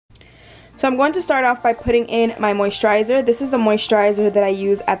So I'm going to start off by putting in my moisturizer. This is the moisturizer that I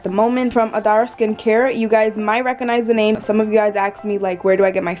use at the moment from Adara Skincare. You guys might recognize the name. Some of you guys asked me like, where do I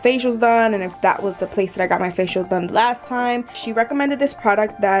get my facials done, and if that was the place that I got my facials done last time. She recommended this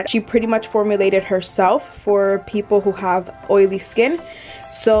product that she pretty much formulated herself for people who have oily skin.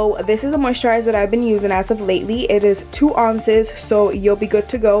 So this is a moisturizer that I've been using as of lately. It is 2 ounces, so you'll be good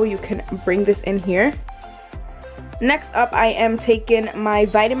to go. You can bring this in here. Next up, I am taking my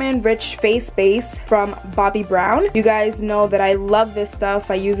vitamin rich face base from Bobbi Brown. You guys know that I love this stuff.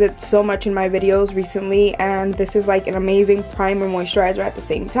 I use it so much in my videos recently, and this is like an amazing primer moisturizer at the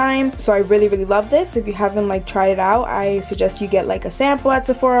same time. So I really love this. If you haven't like tried it out, I suggest you get like a sample at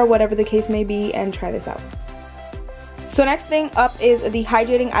Sephora, whatever the case may be, and try this out. So next thing up is the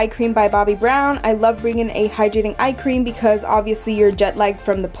Hydrating Eye Cream by Bobbi Brown. I love bringing a hydrating eye cream because obviously you're jet lagged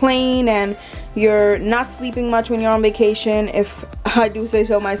from the plane and you're not sleeping much when you're on vacation. If I do say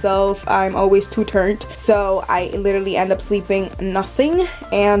so myself, I'm always too turned. So I literally end up sleeping nothing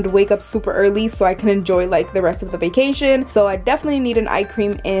and wake up super early so I can enjoy like the rest of the vacation. So I definitely need an eye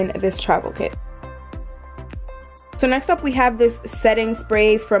cream in this travel kit. So next up we have this setting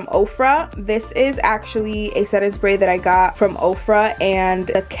spray from Ofra. This is actually a setting spray that I got from Ofra, and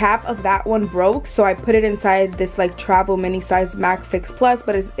the cap of that one broke, so I put it inside this like travel mini size MAC Fix Plus,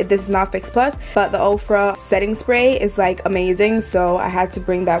 but this is not Fix Plus, but the Ofra setting spray is like amazing, so I had to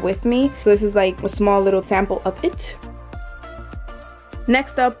bring that with me. So this is like a small little sample of it.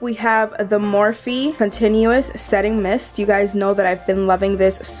 Next up we have the Morphe Continuous Setting Mist. You guys know that I've been loving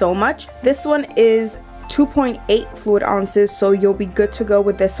this so much. This one is 2.8 fluid ounces, so you'll be good to go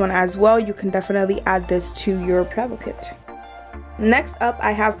with this one as well. You can definitely add this to your travel kit. Next up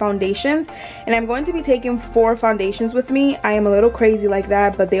I have foundations, and I'm going to be taking 4 foundations with me. I am a little crazy like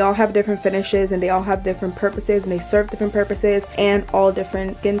that, but they all have different finishes and they all have different purposes and they serve different purposes and all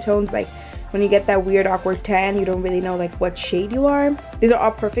different skin tones. Like when you get that weird awkward tan, you don't really know like what shade you are. These are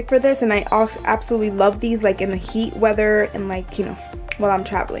all perfect for this, and I also absolutely love these like in the heat weather and like, you know, while I'm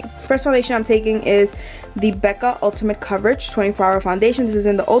traveling. First foundation I'm taking is the Becca Ultimate Coverage 24-Hour Foundation. This is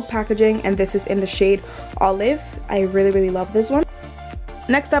in the old packaging and this is in the shade Olive. I really love this one.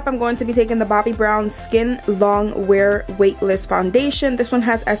 Next up, I'm going to be taking the Bobbi Brown Skin Long Wear Weightless Foundation. This one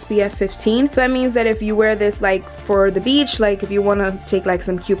has SPF 15. So that means that if you wear this like for the beach, like if you want to take like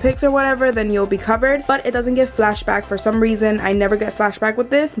some cute pics or whatever, then you'll be covered. But it doesn't give flashback for some reason. I never get flashback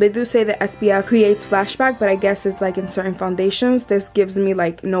with this. They do say that SPF creates flashback, but I guess it's like in certain foundations. This gives me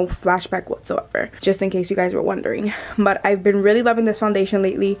like no flashback whatsoever, just in case you guys were wondering. But I've been really loving this foundation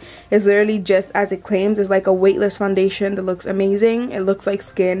lately. It's literally just as it claims. It's like a weightless foundation that looks amazing. It looks like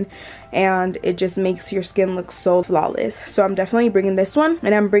skin, and it just makes your skin look so flawless. So I'm definitely bringing this one,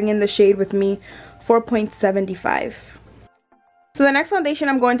 and I'm bringing the shade with me, 4.75. So the next foundation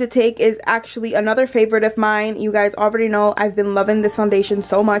I'm going to take is actually another favorite of mine. You guys already know I've been loving this foundation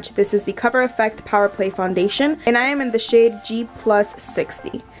so much. This is the Cover Effect Power Play Foundation, and I am in the shade G Plus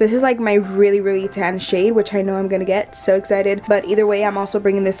 60. This is like my really tan shade, which I know I'm gonna get. So excited. But either way, I'm also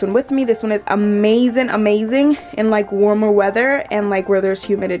bringing this one with me. This one is amazing in like warmer weather and like where there's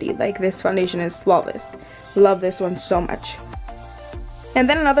humidity. Like this foundation is flawless. Love this one so much. And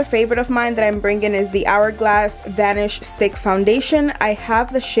then another favorite of mine that I'm bringing is the Hourglass Vanish Stick Foundation. I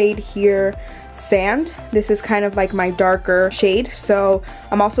have the shade here, Sand. This is kind of like my darker shade, so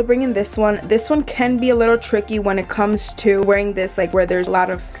I'm also bringing this one. This one can be a little tricky when it comes to wearing this like where there's a lot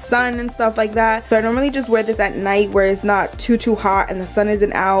of sun and stuff like that. So I normally just wear this at night where it's not too hot and the sun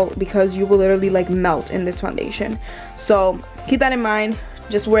isn't out, because you will literally like melt in this foundation. So keep that in mind.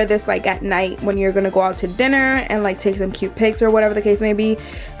 Just wear this like at night when you're gonna go out to dinner and like take some cute pics or whatever the case may be,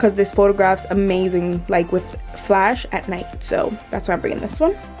 because this photographs amazing like with flash at night. So that's why I'm bringing this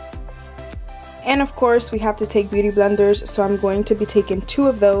one. And of course we have to take beauty blenders, so I'm going to be taking 2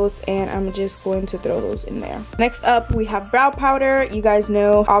 of those, and I'm just going to throw those in there. Next up we have brow powder. You guys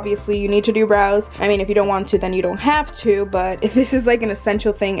know obviously you need to do brows. I mean, if you don't want to then you don't have to, but if this is like an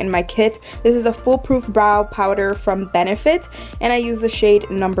essential thing in my kit. This is a foolproof brow powder from Benefit, and I use the shade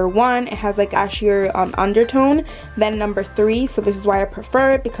number 1. It has like ashier undertone than number 3, so this is why I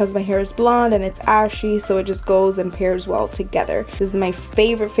prefer it, because my hair is blonde and it's ashy, so it just goes and pairs well together. This is my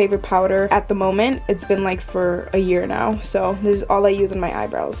favorite powder at the moment. It's been like for a year now, so this is all I use on my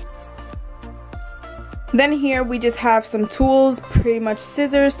eyebrows. Then here we just have some tools, pretty much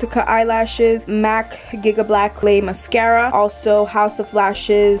scissors to cut eyelashes, MAC Giga Black Clay Mascara, also House of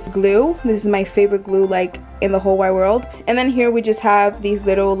Lashes glue. This is my favorite glue like in the whole wide world. And then here we just have these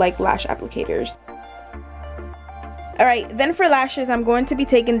little like lash applicators. Alright, then for lashes, I'm going to be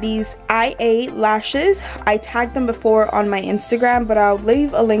taking these IA lashes. I tagged them before on my Instagram, but I'll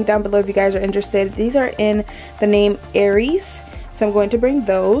leave a link down below if you guys are interested. These are in the name Aries, so I'm going to bring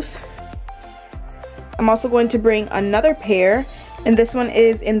those. I'm also going to bring another pair, and this one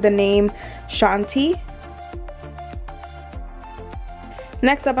is in the name Shanti.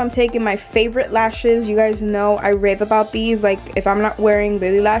 Next up, I'm taking my favorite lashes. You guys know I rave about these. Like, if I'm not wearing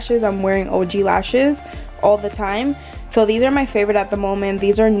Lily lashes, I'm wearing OG lashes all the time. So these are my favorite at the moment.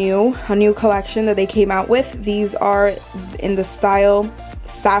 These are new, a new collection that they came out with. These are in the style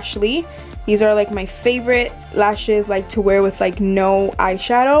Sashly. These are like my favorite lashes, like to wear with like no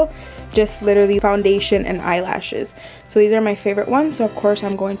eyeshadow, just literally foundation and eyelashes. So these are my favorite ones, so of course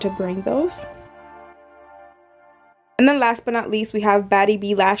I'm going to bring those. And then last but not least, we have Baddie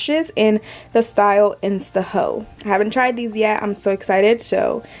B lashes in the style Insta Ho. I haven't tried these yet. I'm so excited,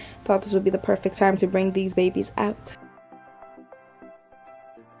 so I thought this would be the perfect time to bring these babies out.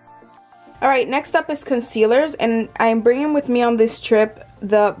 Alright, next up is concealers, and I am bringing with me on this trip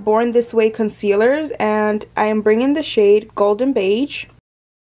the Born This Way concealers, and I am bringing the shade Golden Beige.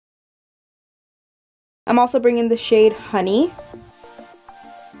 I'm also bringing the shade Honey.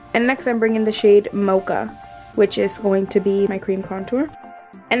 And next I'm bringing the shade Mocha, which is going to be my cream contour.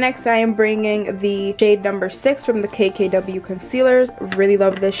 And next I am bringing the shade number 6 from the KKW concealers. Really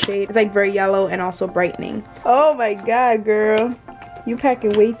love this shade. It's like very yellow and also brightening. Oh my god, girl. You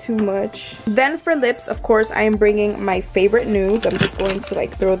packing way too much. Then for lips, of course, I am bringing my favorite nudes. I'm just going to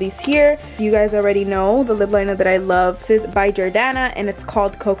like throw these here. You guys already know the lip liner that I love. This is by Jordana and it's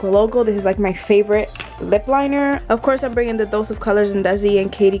called Coco Loco. This is like my favorite lip liner. Of course, I'm bringing the Dose of Colors and Desi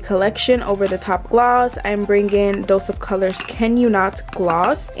and Katie collection over the top gloss. I'm bringing Dose of Colors Can You Not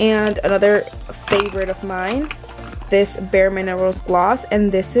gloss, and another favorite of mine, this Bare Minerals gloss,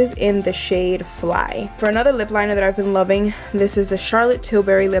 and this is in the shade Fly. For another lip liner that I've been loving, this is the Charlotte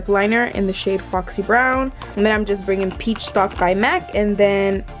Tilbury lip liner in the shade Foxy Brown. And then I'm just bringing Peach Stock by MAC, and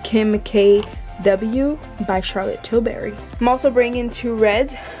then Kim K W by Charlotte Tilbury. I'm also bringing two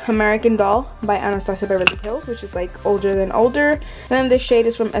reds, American Doll by Anastasia Beverly Hills, which is like older than older. And then this shade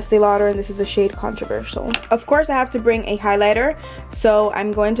is from Estee Lauder, and this is the shade Controversial. Of course, I have to bring a highlighter, so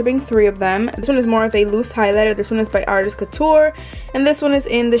I'm going to bring 3 of them. This one is more of a loose highlighter. This one is by Artist Couture, and this one is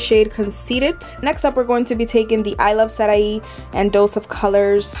in the shade Conceited. Next up, we're going to be taking the I Love Sarai and Dose of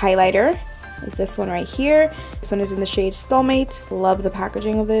Colors highlighter. Is this one right here. This one is in the shade Soulmate. Love the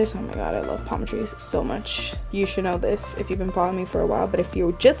packaging of this. Oh my god, I love palm trees so much. You should know this if you've been following me for a while, but if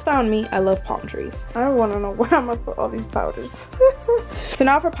you just found me, I love palm trees. I don't want to know where I'm gonna put all these powders. So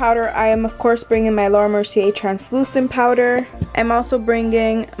now for powder, I am of course bringing my Laura Mercier translucent powder. I'm also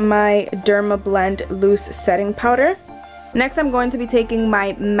bringing my Derma Blend loose setting powder. Next, I'm going to be taking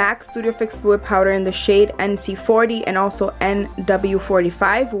my MAC Studio Fix Fluid Powder in the shade NC40 and also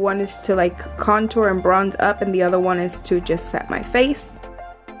NW45. One is to like contour and bronze up, and the other one is to just set my face.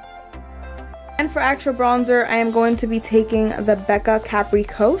 And for actual bronzer, I am going to be taking the Becca Capri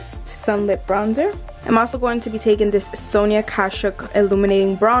Coast Sunlit Bronzer. I'm also going to be taking this Sonia Kashuk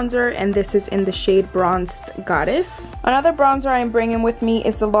Illuminating Bronzer, and this is in the shade Bronzed Goddess. Another bronzer I am bringing with me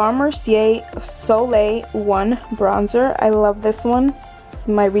is the Laura Mercier Soleil 1 bronzer. I love this one. It's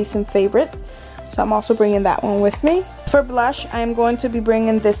my recent favorite, so I'm also bringing that one with me. For blush, I am going to be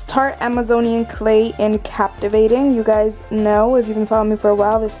bringing this Tarte Amazonian Clay in Captivating. You guys know, if you've been following me for a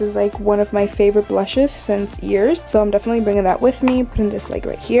while, this is like one of my favorite blushes since years. So I'm definitely bringing that with me, putting this like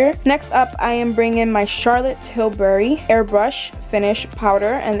right here. Next up, I am bringing my Charlotte Tilbury Airbrush Finish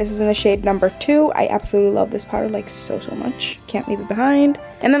Powder, and this is in the shade number 2. I absolutely love this powder like so much. Can't leave it behind.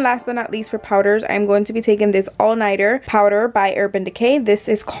 And then last but not least for powders, I'm going to be taking this All Nighter powder by Urban Decay. This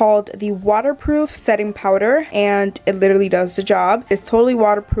is called the Waterproof Setting Powder, and it literally does the job. It's totally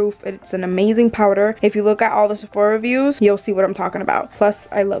waterproof. It's an amazing powder. If you look at all the Sephora reviews, you'll see what I'm talking about. Plus,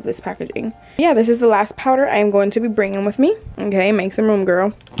 I love this packaging. Yeah, this is the last powder I am going to be bringing with me. Okay, make some room,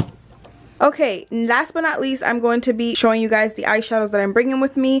 girl. Okay, last but not least, I'm going to be showing you guys the eyeshadows that I'm bringing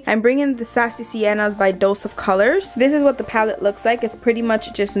with me. I'm bringing the Sassy Siennas by Dose of Colors. This is what the palette looks like. It's pretty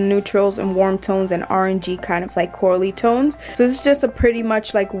much just neutrals and warm tones and orangey kind of like corally tones. So this is just a pretty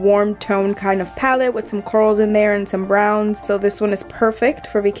much like warm tone kind of palette with some corals in there and some browns. So this one is perfect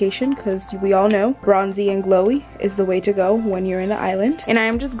for vacation because we all know bronzy and glowy is the way to go when you're in the island. And I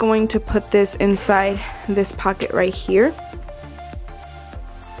am just going to put this inside this pocket right here.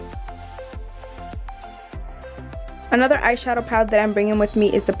 Another eyeshadow palette that I'm bringing with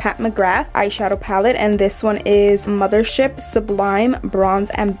me is the Pat McGrath eyeshadow palette, and this one is Mothership Sublime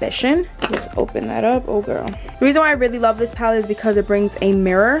Bronze Ambition. Just open that up. Oh girl. The reason why I really love this palette is because it brings a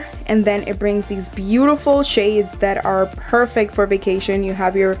mirror, and then it brings these beautiful shades that are perfect for vacation. You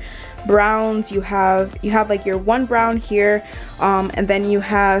have your browns, you have like your one brown here, and then you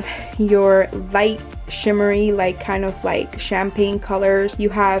have your light shimmery, like kind of like champagne colors. You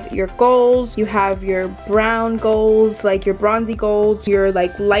have your golds, you have your brown golds, like your bronzy golds, your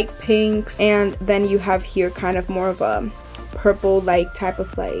like light pinks, and then you have here kind of more of a purple like type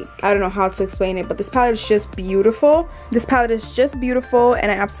of, like, I don't know how to explain it, but this palette is just beautiful. This palette is just beautiful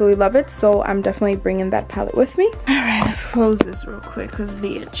and I absolutely love it, so I'm definitely bringing that palette with me. Alright, let's close this real quick because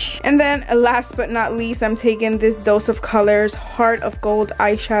bitch. And then last but not least, I'm taking this Dose of Colors Heart of Gold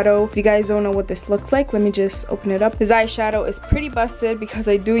eyeshadow. If you guys don't know what this looks like, let me just open it up. This eyeshadow is pretty busted because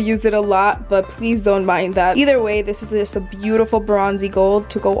I do use it a lot, but please don't mind that. Either way, this is just a beautiful bronzy gold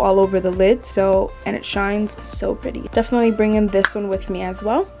to go all over the lid, so, and it shines so pretty. Definitely bringing this one with me as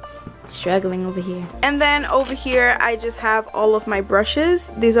well. Struggling over here. And then over here I just have all of my brushes.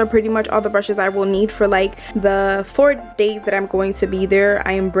 These are pretty much all the brushes I will need for like the 4 days that I'm going to be there.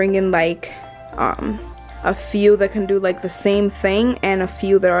 I am bringing like a few that can do like the same thing, and a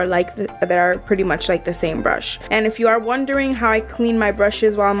few that are like that are pretty much like the same brush. And if you are wondering how I clean my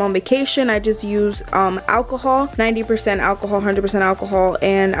brushes while I'm on vacation, I just use alcohol, 90% alcohol, 100% alcohol,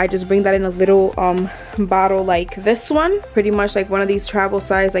 and I just bring that in a little bottle like this one, pretty much like one of these travel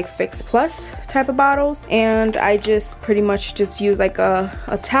size like Fix Plus type of bottles, and I just pretty much just use like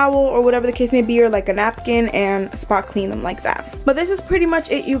a towel or whatever the case may be, or like a napkin, and spot clean them like that. But this is pretty much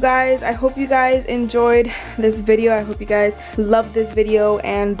it, you guys. I hope you guys enjoyed this video. I hope you guys loved this video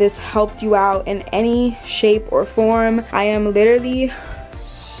and this helped you out in any shape or form. I am literally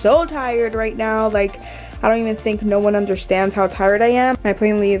so tired right now. Like, I don't even think no one understands how tired I am. My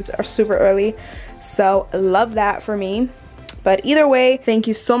plane leaves are super early, so love that for me. But either way, thank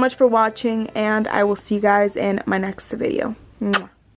you so much for watching, and I will see you guys in my next video. Mwah.